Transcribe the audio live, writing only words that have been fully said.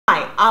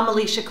Hi, I'm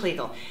Alycia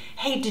Kluegl.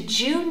 Hey, did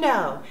you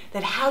know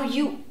that how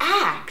you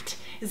act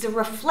is a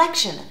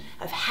reflection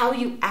of how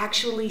you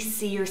actually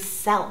see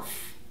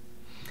yourself?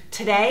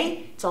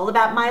 Today, it's all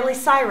about Miley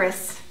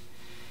Cyrus.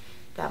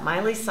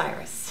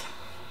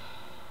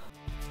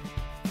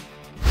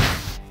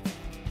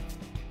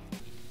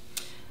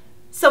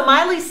 So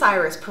Miley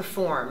Cyrus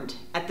performed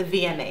at the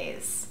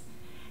VMAs.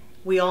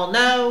 We all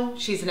know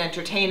she's an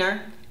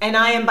entertainer, and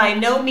I am by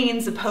no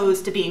means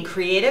opposed to being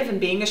creative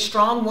and being a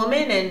strong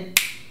woman and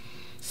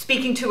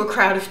speaking to a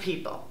crowd of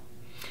people.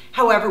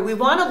 However, we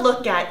want to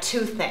look at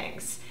two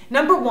things.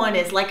 Number one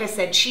is, like I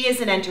said, she is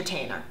an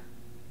entertainer.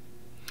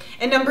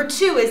 And number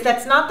two is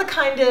that's not the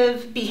kind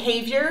of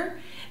behavior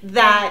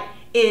that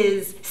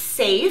is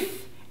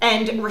safe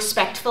and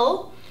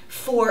respectful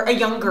for a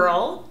young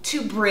girl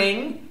to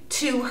bring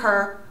to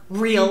her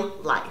real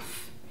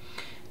life.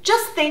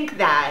 Just think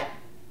that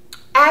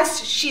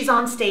as she's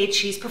on stage,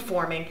 she's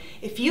performing,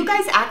 if you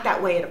guys act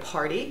that way at a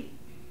party,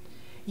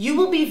 you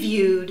will be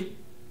viewed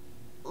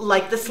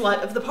like the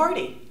slut of the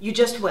party. You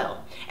just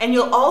will. And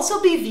you'll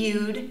also be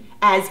viewed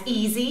as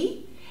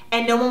easy,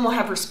 and no one will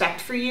have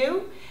respect for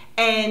you,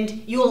 and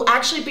you'll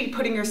actually be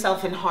putting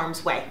yourself in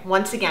harm's way.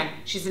 Once again,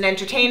 she's an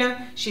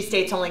entertainer. She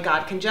states only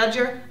God can judge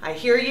her. I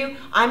hear you.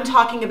 I'm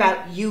talking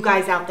about you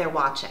guys out there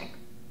watching.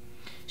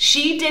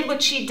 She did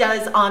what she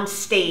does on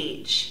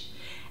stage.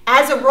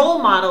 As a role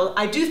model,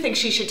 I do think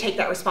she should take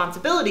that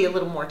responsibility a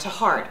little more to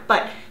heart.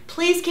 But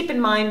please keep in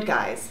mind,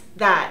 guys,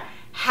 that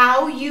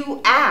how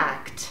you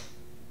act,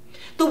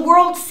 the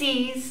world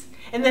sees,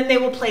 and then they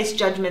will place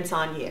judgments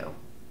on you.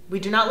 We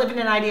do not live in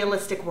an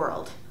idealistic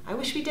world. I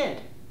wish we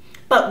did,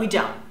 but we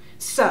don't.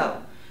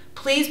 So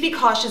please be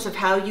cautious of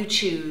how you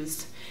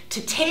choose to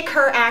take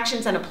her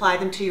actions and apply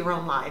them to your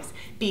own lives.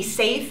 Be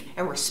safe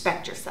and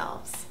respect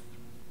yourselves.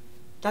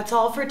 That's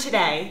all for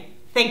today.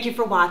 Thank you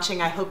for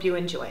watching. I hope you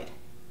enjoyed.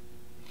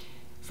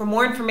 For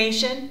more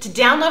information, to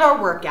download our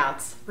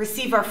workouts,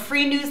 receive our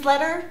free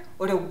newsletter,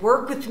 or to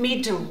work with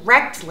me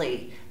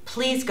directly,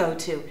 please go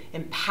to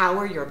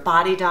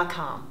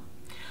EmpowerYourBody.com.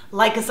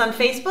 Like us on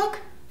Facebook,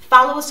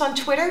 follow us on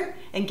Twitter,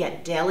 and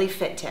get daily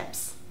fit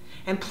tips.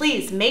 And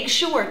please make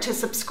sure to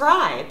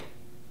subscribe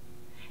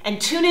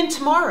and tune in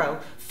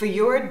tomorrow for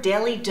your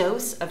daily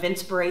dose of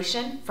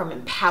inspiration from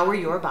Empower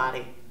Your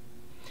Body.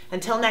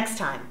 Until next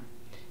time,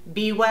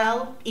 be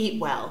well, eat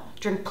well,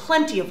 drink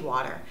plenty of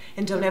water,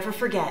 and don't ever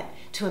forget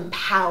to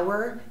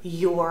empower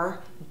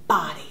your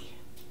body.